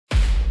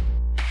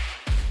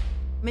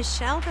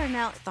Michelle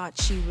Darnell thought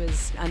she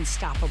was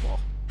unstoppable.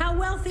 How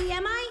wealthy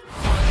am I?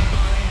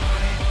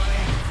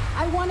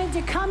 I wanted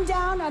to come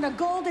down on a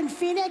golden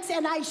phoenix,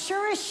 and I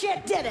sure as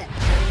shit did it.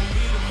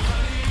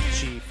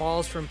 She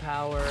falls from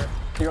power.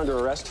 You're under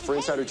arrest for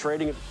insider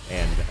trading.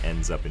 And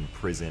ends up in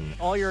prison.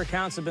 All your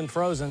accounts have been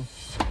frozen.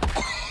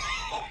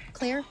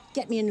 Claire,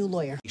 get me a new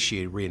lawyer.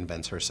 She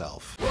reinvents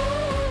herself.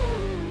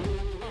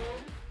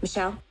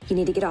 Michelle, you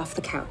need to get off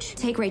the couch.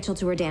 Take Rachel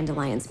to her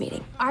Dandelions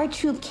meeting. Our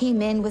troop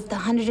came in with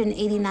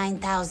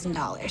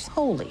 $189,000.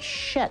 Holy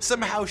shit.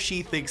 Somehow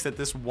she thinks that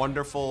this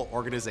wonderful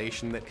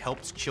organization that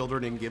helps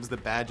children and gives the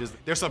badges,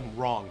 there's something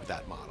wrong with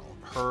that model.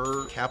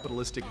 Her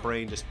capitalistic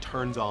brain just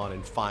turns on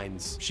and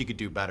finds she could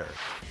do better.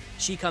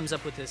 She comes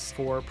up with this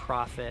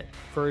for-profit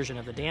version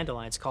of the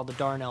Dandelions called the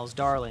Darnell's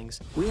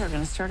Darlings. We are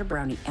gonna start a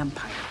brownie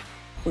empire.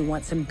 We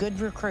want some good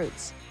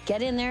recruits.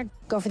 Get in there,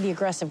 go for the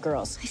aggressive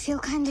girls. I feel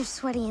kind of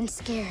sweaty and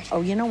scared. Oh,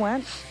 you know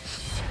what?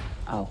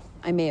 Oh,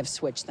 I may have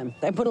switched them.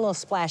 I put a little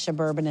splash of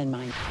bourbon in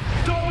mine.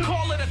 Don't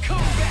call it a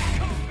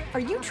comeback!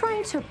 Are you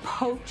trying to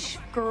poach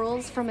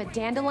girls from a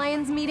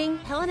Dandelions meeting?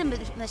 Helen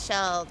and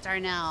Michelle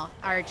Darnell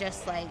are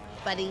just like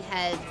butting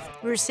heads.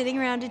 We were sitting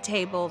around a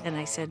table, and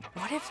I said,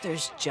 what if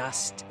there's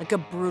just like a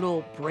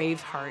brutal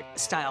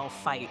Braveheart-style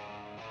fight,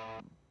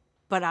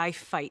 but I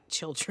fight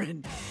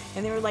children?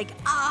 And they were like,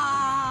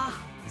 ah!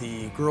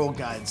 The Girl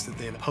Guides that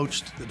they've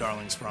poached the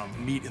Darlings from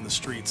meet in the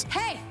streets.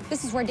 Hey,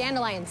 this is where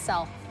Dandelions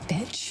sell.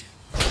 Bitch.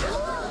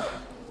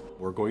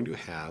 We're going to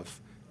have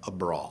a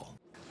brawl.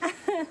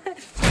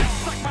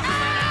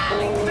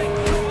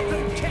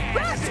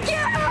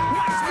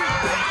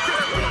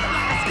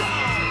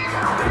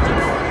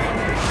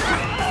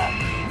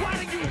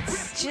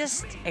 It's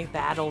just a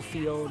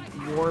battlefield,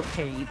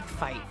 war-paid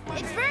fight.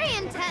 It's very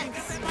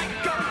intense.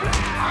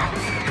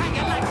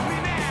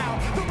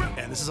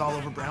 And this is all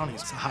over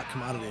brownies. It's a hot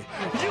commodity.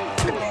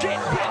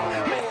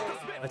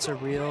 It's a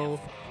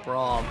real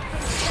brawl.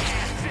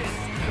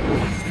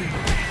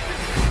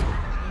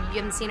 You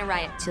haven't seen a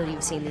riot till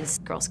you've seen these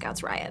Girl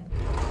Scouts riot.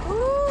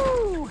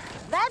 Ooh,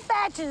 that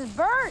batch is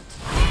burnt.